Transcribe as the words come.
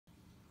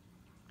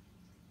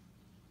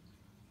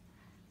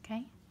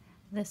Okay,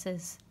 this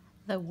is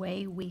The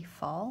Way We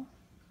Fall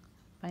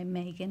by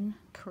Megan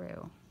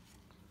Crewe.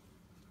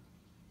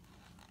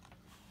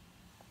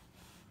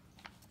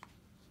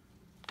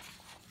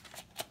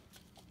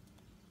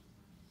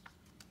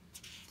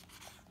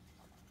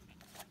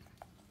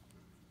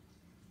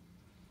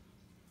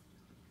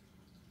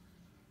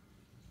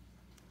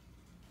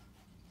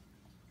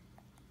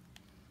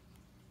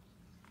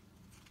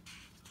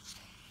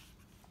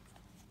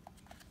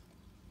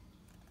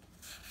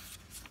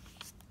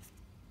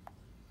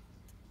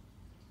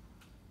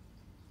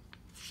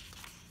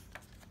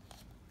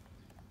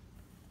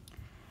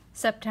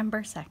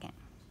 September 2nd.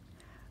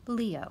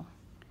 Leo,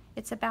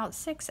 it's about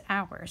 6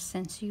 hours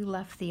since you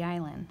left the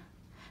island.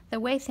 The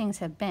way things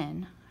have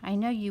been, I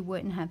know you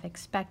wouldn't have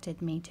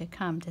expected me to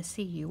come to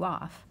see you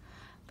off,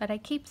 but I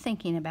keep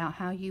thinking about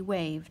how you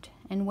waved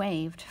and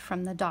waved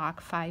from the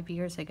dock 5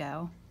 years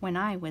ago when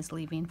I was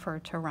leaving for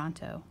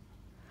Toronto.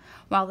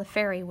 While the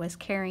ferry was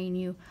carrying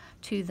you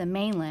to the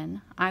mainland,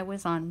 I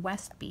was on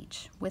West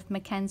Beach with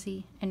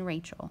Mackenzie and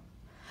Rachel.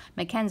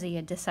 Mackenzie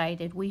had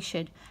decided we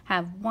should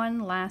have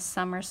one last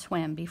summer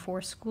swim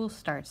before school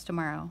starts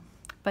tomorrow,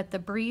 but the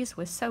breeze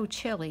was so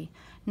chilly,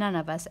 none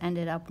of us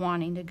ended up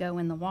wanting to go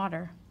in the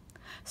water.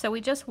 So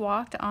we just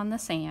walked on the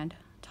sand,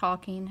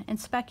 talking and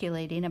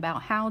speculating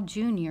about how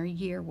junior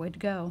year would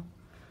go.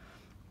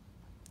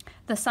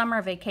 The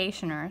summer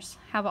vacationers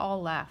have all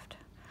left,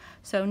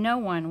 so no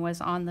one was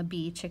on the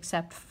beach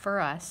except for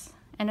us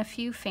and a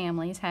few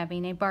families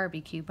having a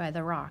barbecue by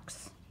the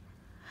rocks.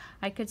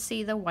 I could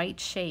see the white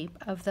shape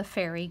of the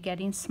ferry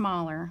getting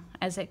smaller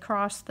as it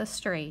crossed the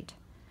strait,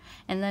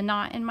 and the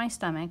knot in my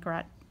stomach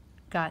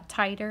got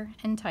tighter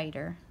and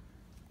tighter.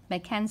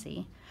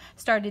 Mackenzie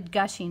started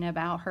gushing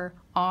about her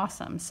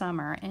awesome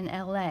summer in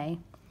LA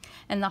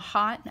and the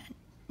hot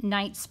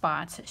night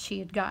spots she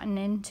had gotten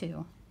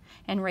into,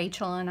 and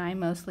Rachel and I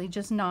mostly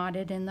just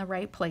nodded in the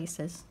right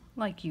places,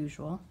 like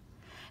usual.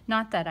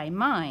 Not that I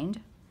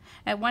mind.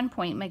 At one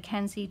point,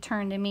 Mackenzie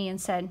turned to me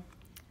and said,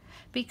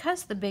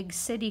 "Because the big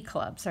city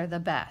clubs are the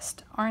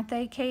best, aren't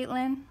they,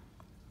 Caitlin?"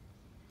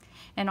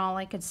 And all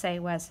I could say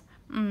was,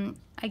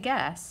 I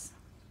guess.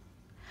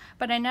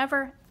 But I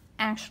never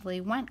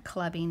actually went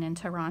clubbing in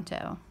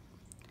Toronto.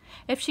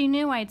 If she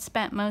knew I'd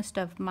spent most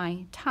of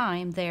my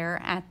time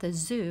there at the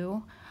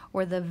zoo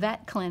or the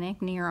vet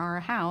clinic near our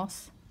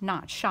house,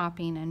 not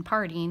shopping and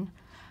partying,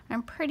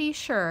 I'm pretty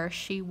sure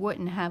she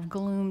wouldn't have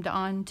gloomed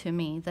on to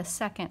me the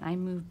second I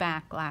moved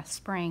back last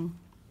spring.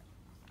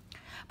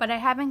 But I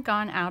haven't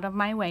gone out of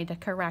my way to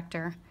correct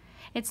her.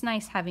 It's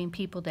nice having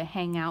people to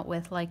hang out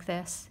with like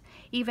this,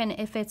 even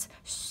if it's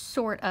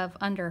sort of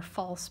under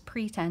false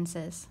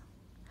pretenses.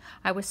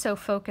 I was so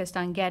focused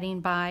on getting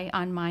by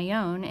on my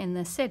own in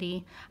the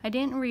city, I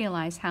didn't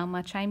realize how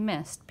much I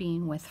missed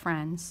being with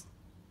friends.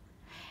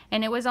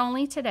 And it was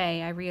only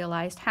today I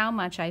realized how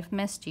much I've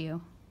missed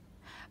you.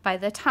 By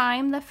the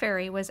time the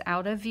ferry was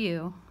out of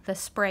view, the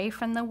spray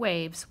from the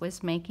waves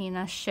was making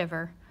us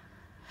shiver.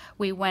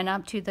 We went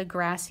up to the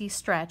grassy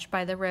stretch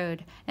by the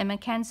road, and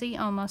Mackenzie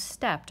almost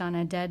stepped on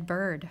a dead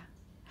bird.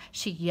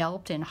 She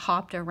yelped and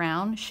hopped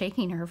around,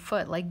 shaking her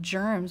foot like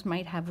germs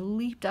might have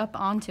leaped up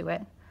onto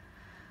it.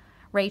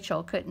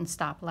 Rachel couldn't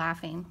stop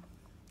laughing.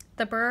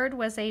 The bird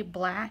was a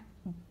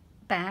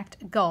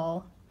black-backed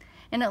gull,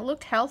 and it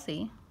looked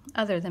healthy,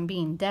 other than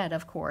being dead,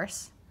 of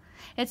course.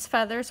 Its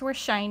feathers were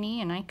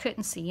shiny, and I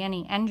couldn't see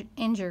any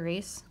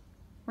injuries.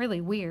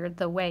 Really weird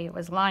the way it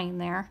was lying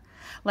there,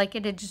 like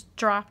it had just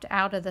dropped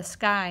out of the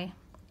sky.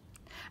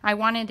 I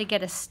wanted to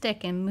get a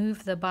stick and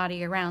move the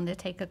body around to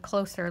take a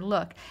closer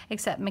look,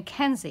 except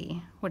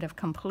Mackenzie would have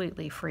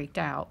completely freaked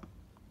out.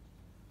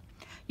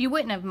 You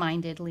wouldn't have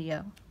minded,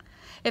 Leo.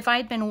 If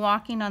I'd been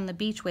walking on the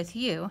beach with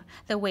you,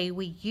 the way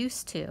we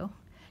used to,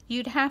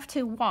 you'd have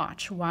to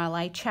watch while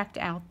I checked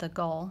out the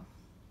gull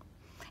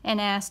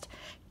and asked,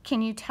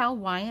 "Can you tell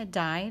why it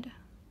died?"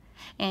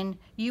 And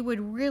you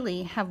would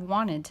really have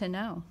wanted to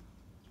know.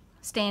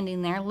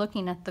 Standing there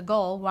looking at the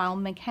gull while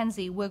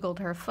Mackenzie wiggled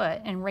her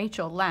foot and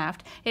Rachel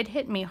laughed, it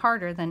hit me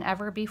harder than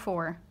ever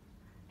before.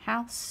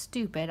 How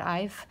stupid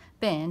I've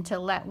been to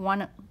let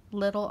one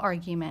little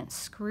argument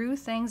screw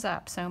things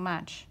up so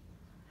much.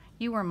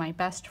 You were my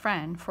best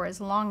friend for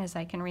as long as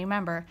I can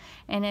remember,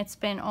 and it's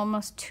been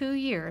almost 2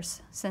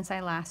 years since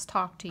I last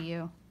talked to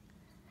you.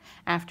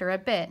 After a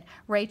bit,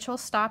 Rachel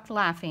stopped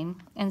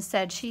laughing and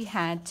said she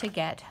had to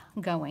get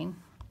going.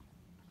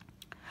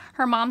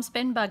 Her mom's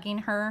been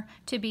bugging her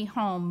to be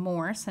home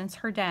more since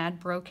her dad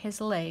broke his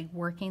leg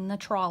working the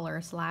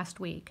trawlers last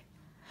week.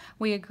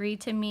 We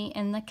agreed to meet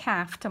in the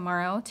caf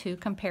tomorrow to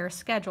compare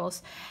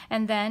schedules,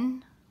 and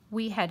then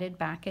we headed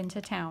back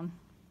into town.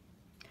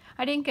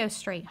 I didn't go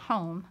straight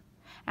home.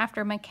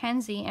 After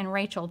Mackenzie and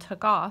Rachel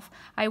took off,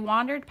 I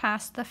wandered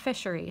past the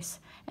fisheries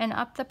and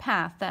up the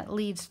path that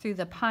leads through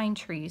the pine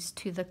trees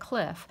to the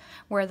cliff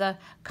where the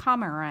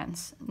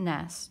cormorants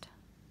nest.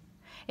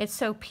 It's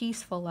so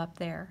peaceful up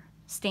there,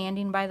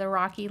 standing by the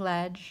rocky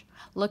ledge,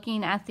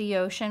 looking at the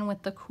ocean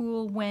with the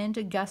cool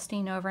wind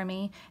gusting over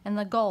me and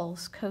the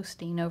gulls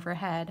coasting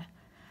overhead.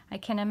 I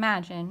can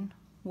imagine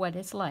what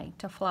it's like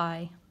to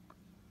fly.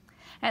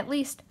 At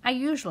least I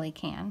usually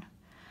can.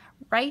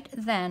 Right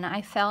then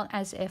I felt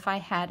as if I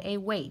had a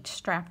weight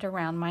strapped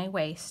around my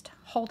waist,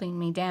 holding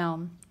me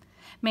down,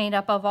 made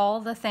up of all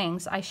the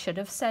things I should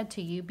have said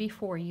to you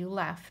before you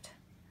left.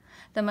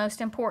 The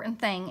most important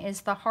thing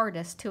is the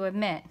hardest to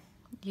admit.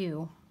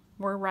 You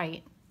were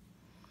right.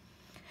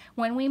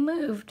 When we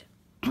moved,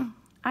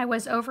 I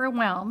was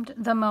overwhelmed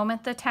the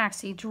moment the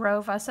taxi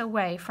drove us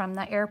away from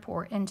the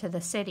airport into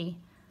the city.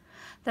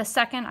 The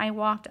second I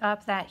walked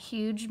up that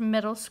huge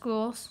middle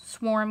school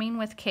swarming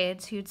with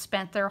kids who'd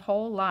spent their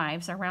whole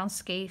lives around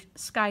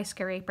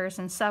skyscrapers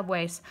and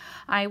subways,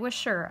 I was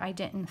sure I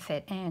didn't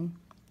fit in.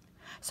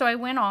 So I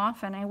went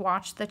off and I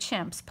watched the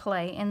chimps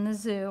play in the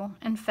zoo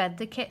and fed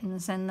the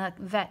kittens in the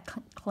vet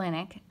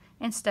clinic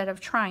instead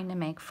of trying to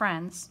make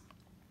friends.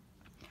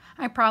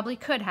 I probably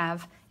could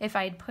have if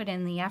I'd put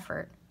in the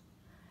effort.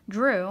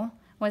 Drew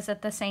was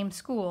at the same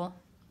school,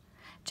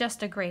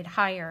 just a grade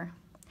higher.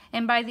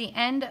 And by the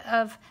end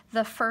of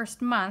the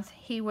first month,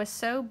 he was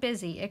so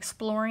busy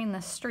exploring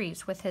the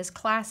streets with his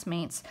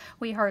classmates,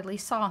 we hardly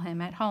saw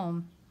him at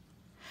home.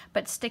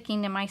 But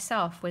sticking to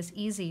myself was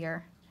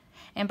easier.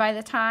 And by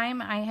the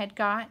time I had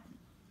got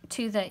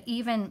to the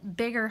even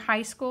bigger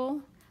high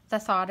school, the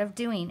thought of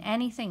doing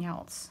anything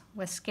else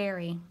was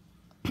scary.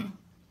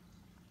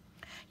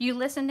 You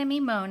listened to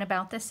me moan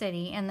about the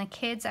city and the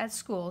kids at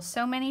school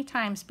so many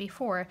times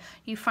before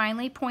you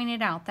finally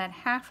pointed out that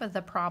half of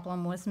the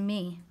problem was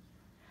me.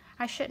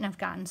 I shouldn't have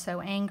gotten so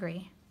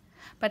angry.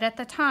 But at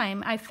the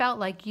time, I felt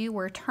like you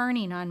were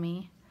turning on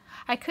me.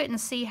 I couldn't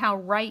see how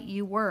right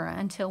you were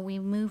until we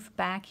moved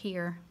back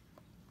here.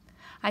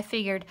 I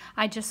figured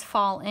I'd just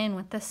fall in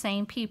with the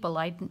same people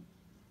I'd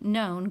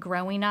known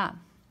growing up.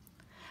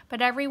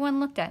 But everyone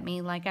looked at me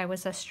like I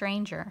was a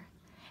stranger,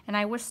 and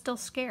I was still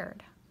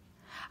scared.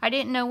 I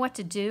didn't know what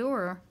to do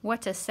or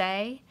what to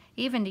say,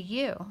 even to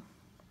you.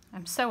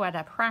 I'm so out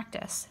of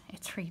practice,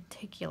 it's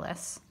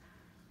ridiculous.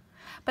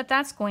 But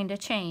that's going to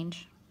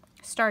change.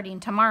 Starting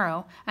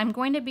tomorrow, I'm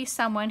going to be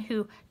someone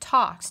who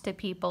talks to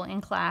people in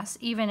class,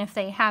 even if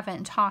they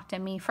haven't talked to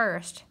me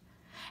first,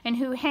 and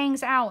who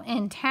hangs out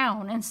in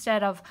town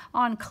instead of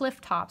on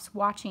cliff tops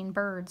watching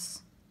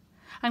birds.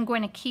 I'm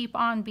going to keep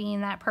on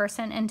being that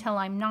person until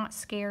I'm not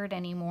scared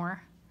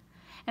anymore.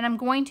 And I'm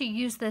going to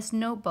use this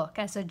notebook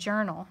as a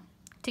journal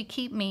to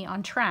keep me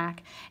on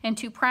track and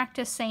to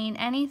practice saying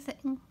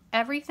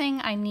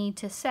everything I need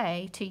to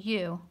say to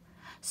you.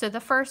 So the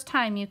first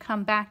time you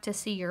come back to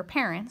see your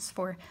parents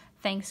for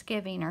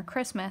Thanksgiving or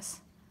Christmas,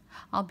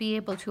 I'll be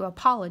able to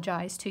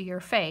apologize to your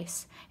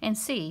face and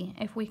see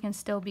if we can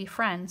still be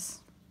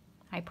friends.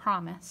 I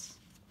promise.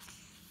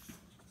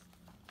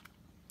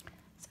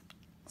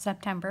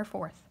 September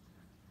 4th.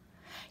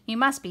 You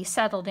must be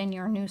settled in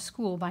your new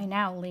school by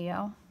now,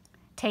 Leo.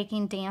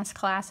 Taking dance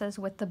classes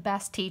with the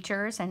best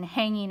teachers and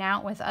hanging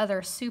out with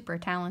other super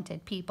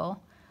talented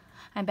people.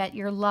 I bet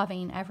you're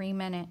loving every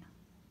minute.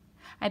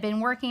 I've been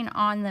working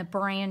on the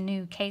brand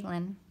new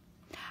Caitlin.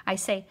 I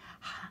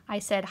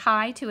said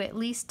hi to at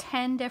least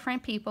 10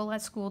 different people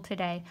at school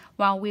today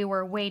while we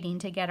were waiting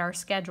to get our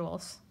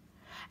schedules.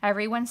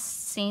 Everyone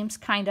seems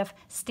kind of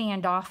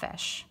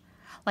standoffish,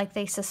 like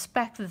they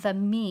suspect the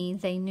me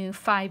they knew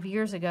 5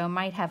 years ago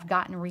might have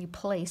gotten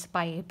replaced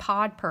by a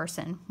pod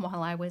person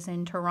while I was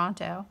in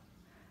Toronto.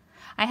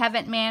 I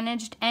haven't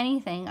managed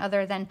anything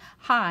other than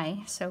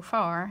hi so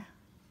far,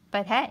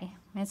 but hey,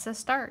 it's a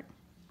start.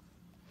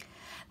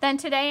 Then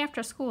today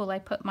after school, I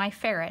put my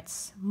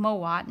ferrets,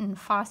 Mowat and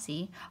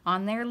Fossey,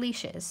 on their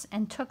leashes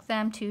and took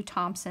them to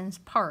Thompson's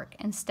Park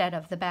instead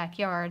of the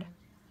backyard.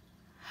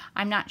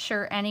 I'm not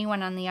sure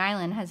anyone on the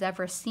island has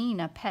ever seen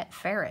a pet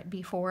ferret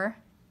before,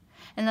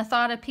 and the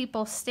thought of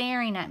people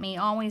staring at me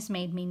always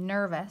made me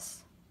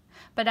nervous.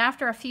 But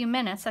after a few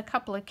minutes, a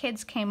couple of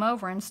kids came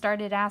over and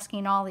started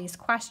asking all these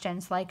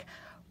questions like,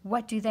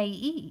 what do they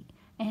eat?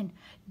 And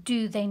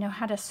do they know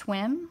how to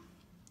swim?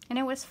 And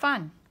it was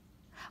fun.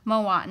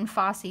 Mowat and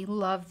Fossey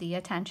loved the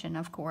attention,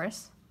 of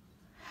course.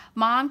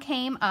 Mom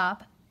came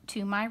up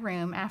to my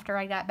room after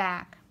I got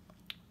back.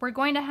 We're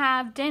going to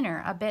have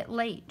dinner a bit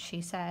late, she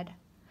said.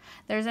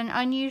 There's an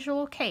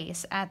unusual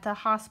case at the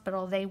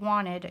hospital they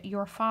wanted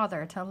your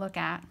father to look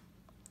at.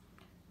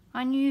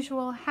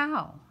 Unusual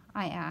how?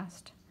 I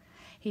asked.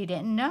 He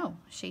didn't know,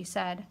 she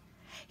said.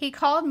 He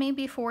called me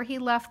before he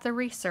left the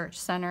research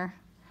center,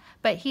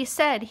 but he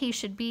said he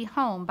should be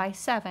home by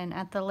 7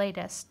 at the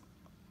latest.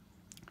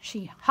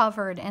 She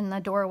hovered in the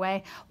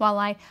doorway while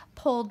I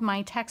pulled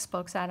my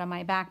textbooks out of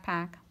my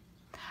backpack.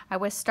 I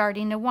was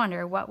starting to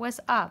wonder what was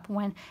up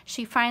when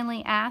she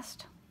finally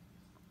asked,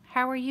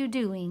 "How are you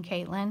doing,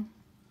 Caitlin?"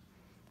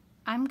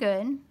 "I'm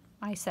good,"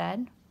 I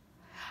said.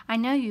 "I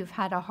know you've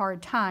had a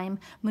hard time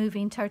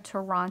moving to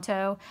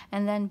Toronto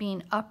and then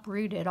being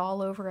uprooted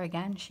all over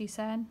again," she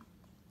said.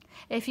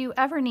 "If you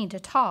ever need to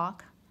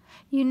talk,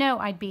 you know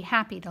I'd be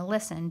happy to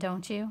listen,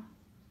 don't you?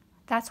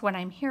 That's what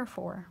I'm here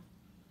for."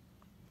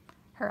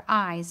 Her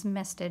eyes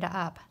misted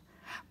up,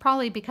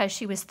 probably because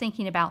she was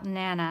thinking about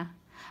Nana,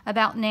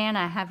 about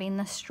Nana having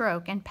the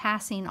stroke and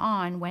passing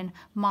on when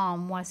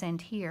Mom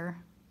wasn't here.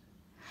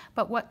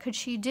 But what could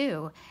she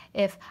do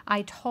if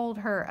I told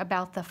her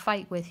about the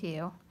fight with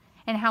you,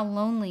 and how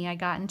lonely I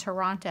got in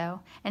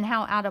Toronto, and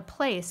how out of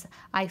place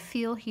I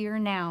feel here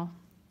now?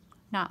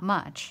 Not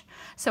much.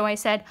 So I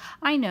said,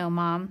 I know,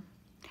 Mom.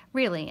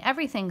 Really,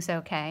 everything's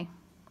okay.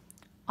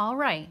 All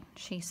right,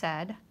 she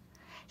said.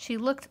 She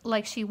looked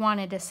like she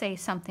wanted to say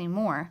something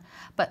more,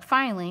 but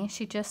finally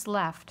she just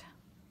left.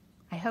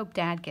 I hope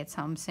Dad gets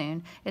home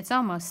soon. It's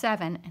almost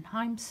 7 and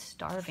I'm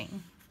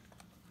starving.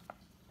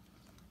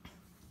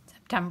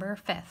 September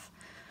 5th.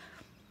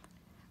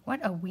 What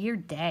a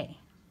weird day.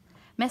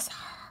 Miss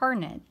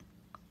Harnett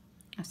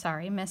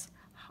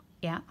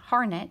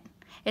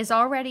is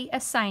already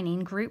assigning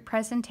group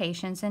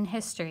presentations in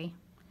history,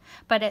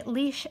 but at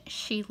least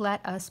she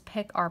let us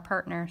pick our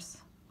partners.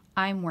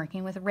 I'm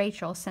working with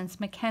Rachel since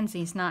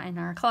Mackenzie's not in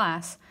our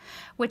class,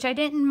 which I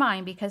didn't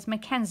mind because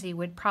Mackenzie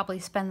would probably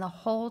spend the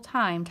whole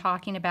time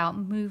talking about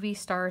movie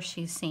stars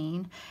she's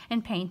seen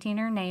and painting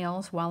her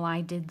nails while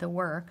I did the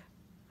work.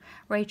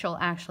 Rachel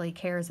actually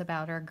cares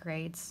about our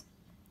grades.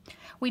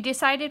 We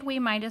decided we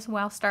might as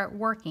well start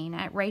working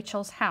at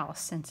Rachel's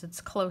house since it's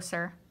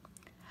closer.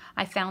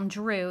 I found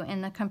Drew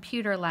in the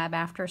computer lab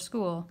after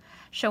school,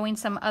 showing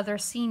some other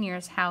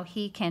seniors how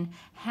he can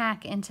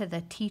hack into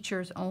the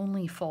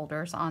teachers-only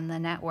folders on the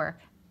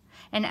network,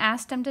 and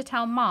asked him to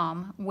tell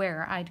Mom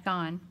where I'd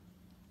gone.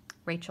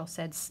 Rachel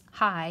said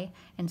hi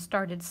and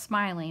started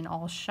smiling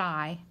all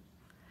shy.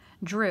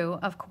 Drew,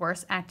 of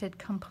course, acted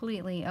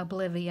completely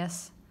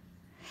oblivious.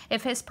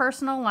 If his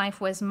personal life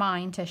was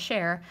mine to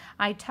share,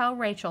 I'd tell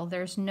Rachel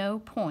there's no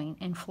point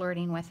in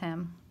flirting with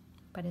him,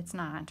 but it's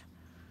not.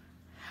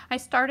 I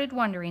started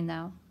wondering,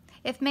 though,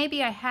 if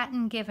maybe I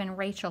hadn't given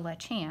Rachel a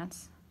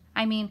chance.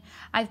 I mean,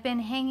 I've been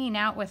hanging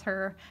out with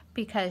her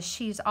because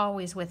she's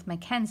always with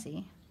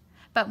Mackenzie.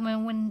 But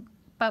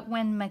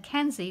when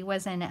Mackenzie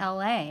was in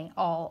L.A.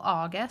 all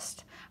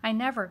August, I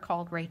never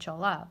called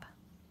Rachel up.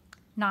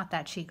 Not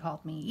that she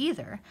called me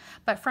either,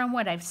 but from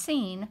what I've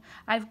seen,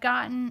 I've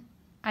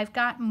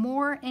got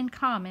more in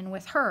common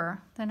with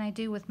her than I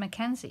do with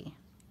Mackenzie.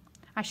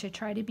 I should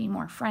try to be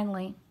more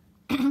friendly.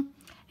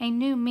 A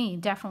new me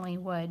definitely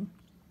would.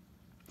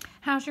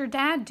 How's your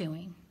dad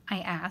doing?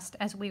 I asked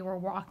as we were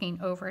walking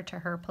over to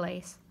her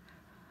place.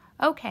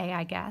 Okay,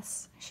 I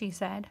guess, she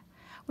said.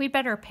 We'd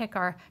better pick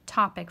our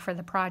topic for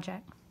the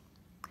project.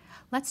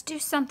 Let's do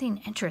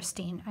something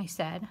interesting, I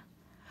said.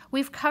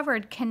 We've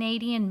covered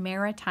Canadian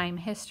maritime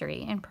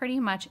history in pretty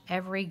much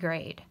every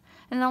grade,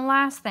 and the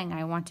last thing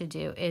I want to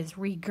do is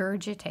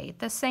regurgitate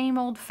the same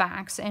old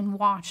facts and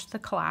watch the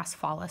class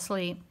fall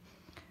asleep.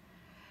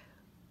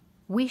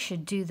 We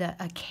should do the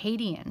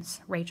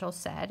Acadians, Rachel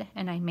said,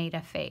 and I made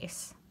a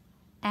face.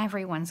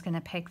 Everyone's going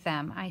to pick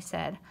them, I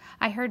said.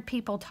 I heard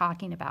people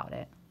talking about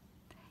it.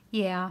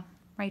 Yeah,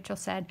 Rachel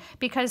said,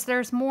 because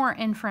there's more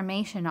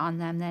information on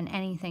them than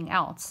anything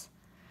else.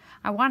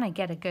 I want to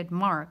get a good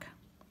mark.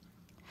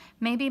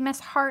 Maybe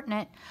Miss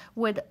Hartnett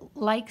would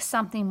like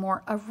something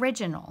more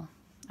original,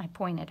 I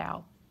pointed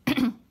out.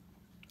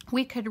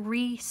 We could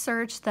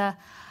research the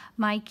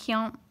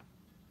Maquillon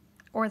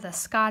or the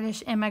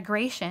Scottish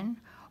immigration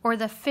or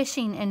the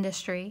fishing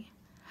industry.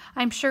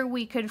 I'm sure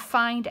we could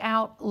find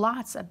out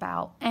lots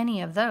about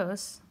any of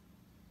those.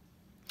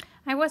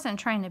 I wasn't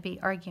trying to be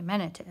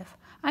argumentative.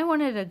 I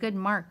wanted a good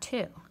mark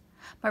too.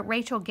 But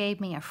Rachel gave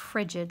me a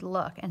frigid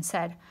look and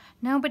said,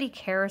 nobody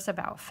cares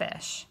about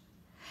fish.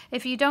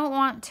 If you don't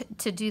want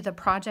to do the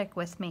project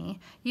with me,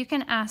 you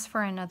can ask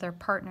for another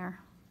partner.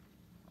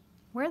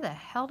 Where the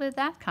hell did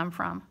that come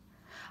from?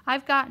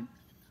 I've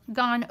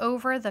gone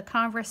over the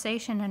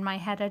conversation in my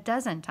head a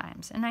dozen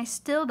times, and I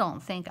still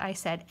don't think I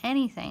said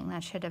anything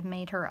that should have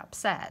made her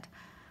upset.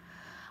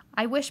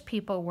 I wish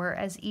people were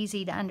as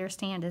easy to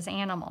understand as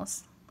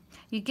animals.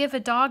 You give a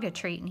dog a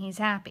treat and he's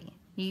happy.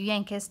 You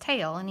yank his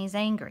tail and he's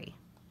angry.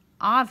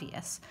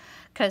 Obvious,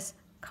 'cause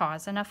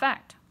cause and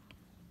effect.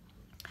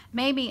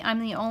 Maybe I'm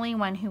the only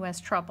one who has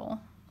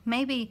trouble.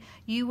 Maybe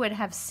you would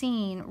have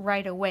seen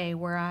right away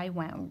where I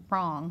went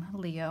wrong,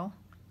 Leo.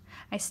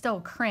 I still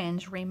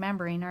cringe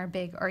remembering our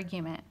big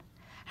argument.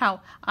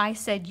 How I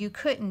said you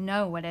couldn't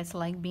know what it's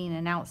like being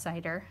an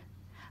outsider.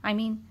 I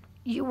mean,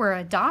 you were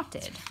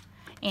adopted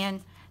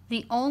and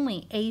the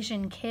only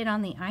Asian kid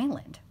on the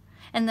island.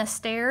 And the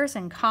stares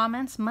and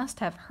comments must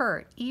have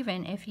hurt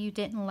even if you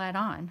didn't let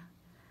on.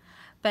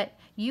 But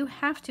you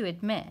have to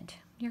admit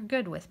you're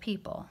good with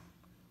people,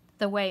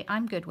 the way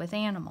I'm good with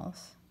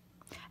animals.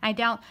 I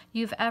doubt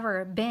you've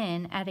ever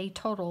been at a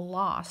total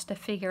loss to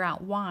figure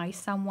out why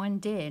someone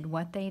did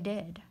what they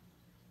did.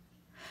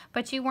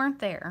 But you weren't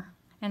there,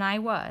 and I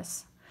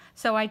was.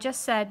 So I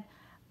just said,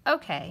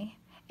 okay,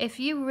 if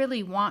you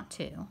really want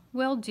to,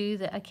 we'll do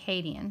the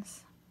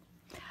Acadians.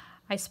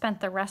 I spent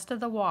the rest of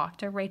the walk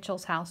to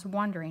Rachel's house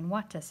wondering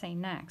what to say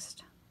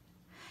next.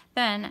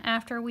 Then,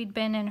 after we'd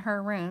been in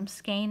her room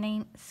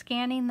scanning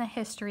the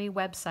history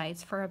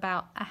websites for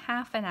about a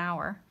half an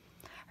hour,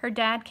 her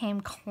dad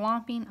came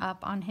clomping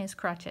up on his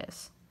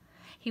crutches.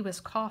 He was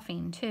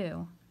coughing,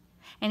 too.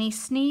 and he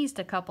sneezed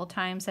a couple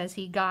times as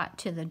he got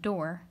to the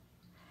door.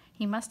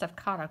 He must have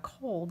caught a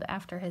cold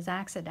after his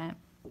accident.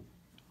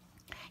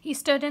 He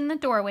stood in the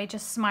doorway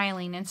just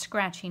smiling and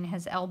scratching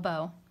his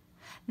elbow.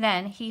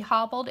 Then he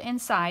hobbled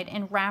inside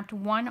and wrapped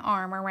one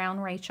arm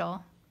around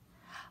Rachel.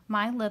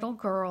 "My little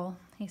girl,"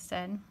 he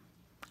said,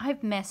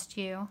 "I've missed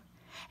you,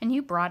 and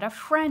you brought a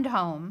friend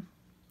home."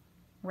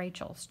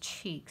 Rachel's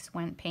cheeks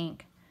went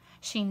pink.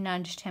 She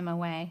nudged him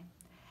away.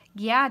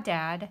 "Yeah,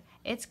 Dad,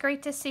 it's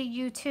great to see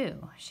you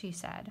too," she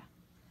said.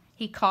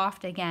 He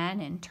coughed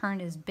again and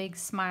turned his big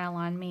smile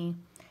on me.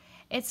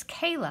 "It's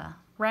Kayla,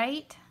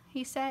 right?"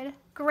 he said.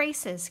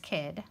 "Grace's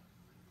kid."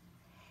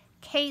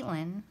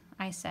 "Caitlin,"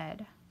 I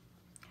said.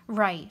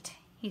 "Right,"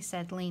 he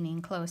said,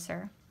 leaning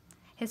closer.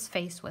 His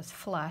face was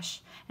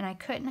flush, and I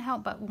couldn't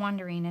help but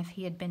wondering if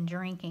he had been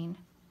drinking.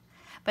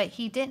 But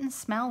he didn't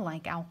smell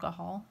like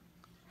alcohol.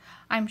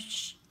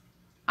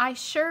 I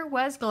sure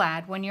was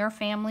glad when your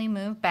family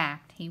moved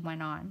back," he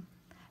went on.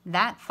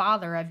 "That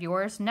father of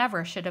yours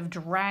never should have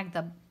dragged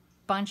the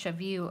bunch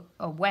of you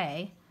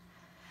away.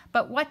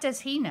 But what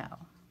does he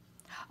know?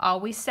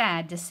 Always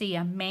sad to see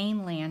a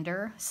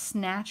mainlander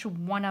snatch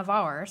one of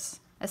ours,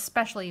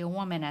 especially a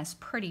woman as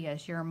pretty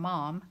as your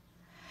mom.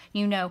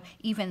 You know,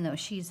 even though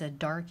she's a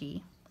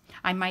darky,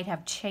 I might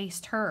have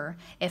chased her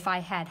if I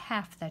had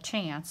half the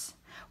chance.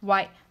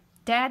 Why,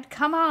 Dad,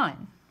 come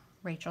on,"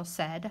 Rachel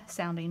said,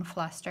 sounding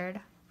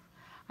flustered.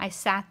 I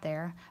sat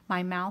there,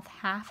 my mouth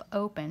half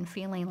open,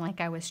 feeling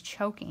like I was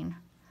choking.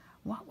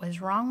 What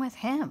was wrong with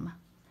him?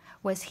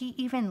 Was he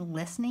even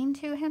listening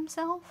to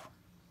himself?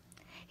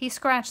 He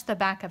scratched the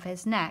back of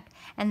his neck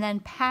and then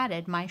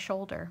patted my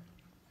shoulder.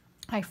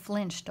 I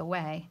flinched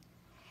away.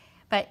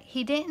 But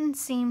he didn't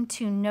seem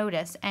to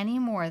notice any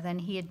more than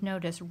he had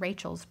noticed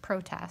Rachel's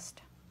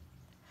protest.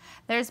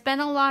 "There's been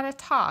a lot of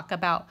talk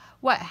about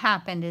what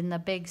happened in the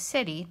big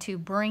city to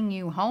bring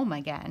you home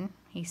again,"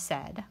 he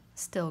said,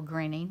 still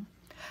grinning.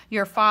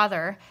 "Your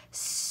father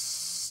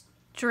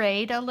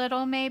strayed a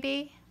little,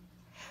 maybe?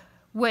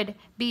 Would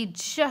be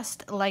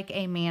just like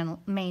a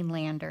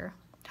mainlander.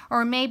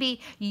 Or maybe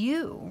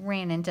you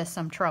ran into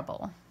some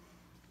trouble."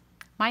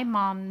 "My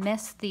mom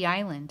missed the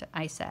island,"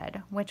 I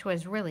said, which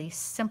was really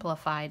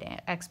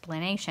simplified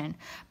explanation,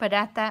 but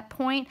at that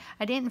point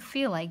I didn't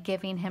feel like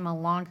giving him a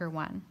longer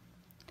one.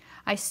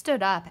 I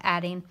stood up,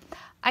 adding,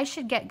 "I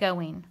should get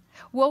going.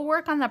 We'll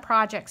work on the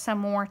project some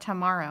more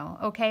tomorrow,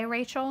 okay,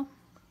 Rachel?"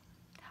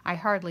 I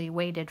hardly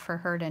waited for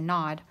her to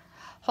nod.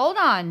 "Hold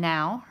on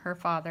now," her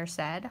father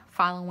said,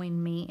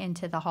 following me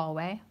into the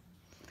hallway.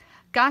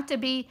 "Got to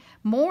be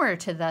more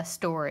to the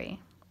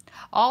story.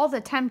 All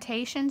the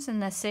temptations in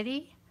the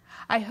city?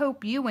 I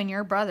hope you and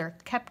your brother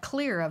kept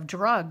clear of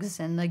drugs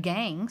and the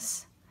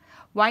gangs.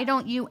 Why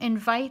don't you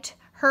invite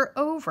her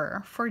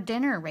over for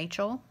dinner,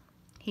 Rachel?"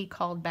 he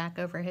called back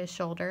over his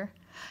shoulder.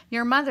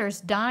 "Your mother's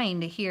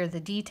dying to hear the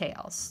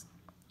details."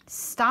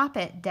 "Stop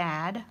it,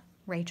 Dad,"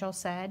 Rachel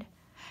said.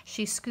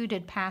 She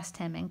scooted past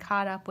him and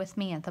caught up with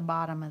me at the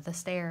bottom of the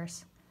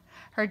stairs.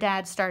 Her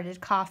dad started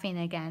coughing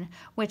again,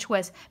 which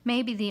was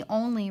maybe the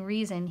only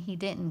reason he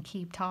didn't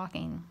keep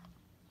talking.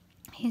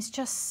 "He's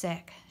just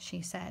sick,"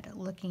 she said,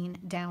 looking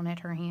down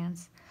at her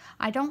hands.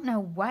 "I don't know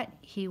what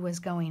he was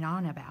going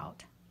on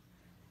about."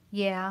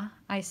 "Yeah,"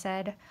 I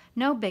said,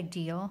 "no big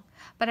deal,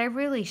 but I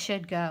really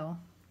should go."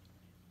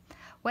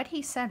 What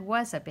he said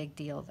was a big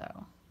deal,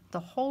 though. The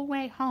whole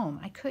way home,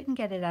 I couldn't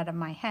get it out of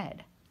my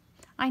head.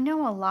 I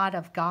know a lot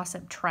of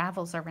gossip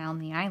travels around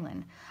the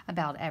island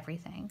about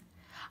everything.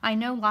 I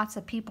know lots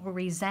of people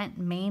resent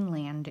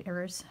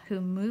mainlanders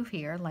who move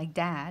here, like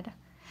Dad.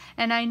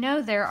 And I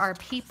know there are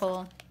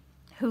people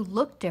who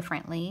look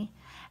differently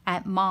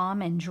at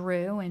Mom and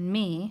Drew and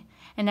me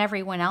and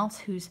everyone else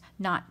who's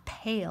not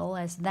pale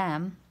as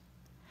them.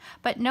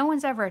 But no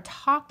one's ever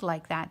talked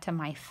like that to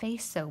my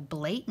face so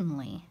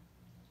blatantly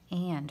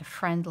and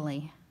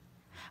friendly.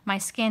 My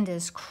skin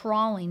is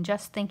crawling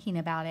just thinking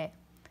about it.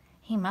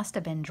 He must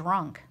have been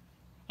drunk,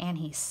 and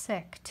he's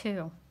sick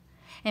too,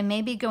 and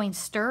maybe going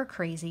stir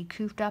crazy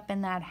cooped up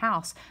in that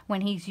house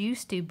when he's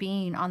used to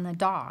being on the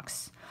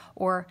docks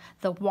or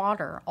the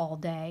water all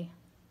day.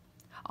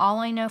 All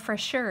I know for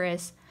sure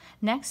is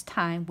next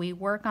time we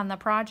work on the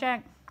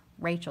project,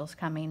 Rachel's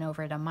coming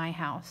over to my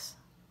house.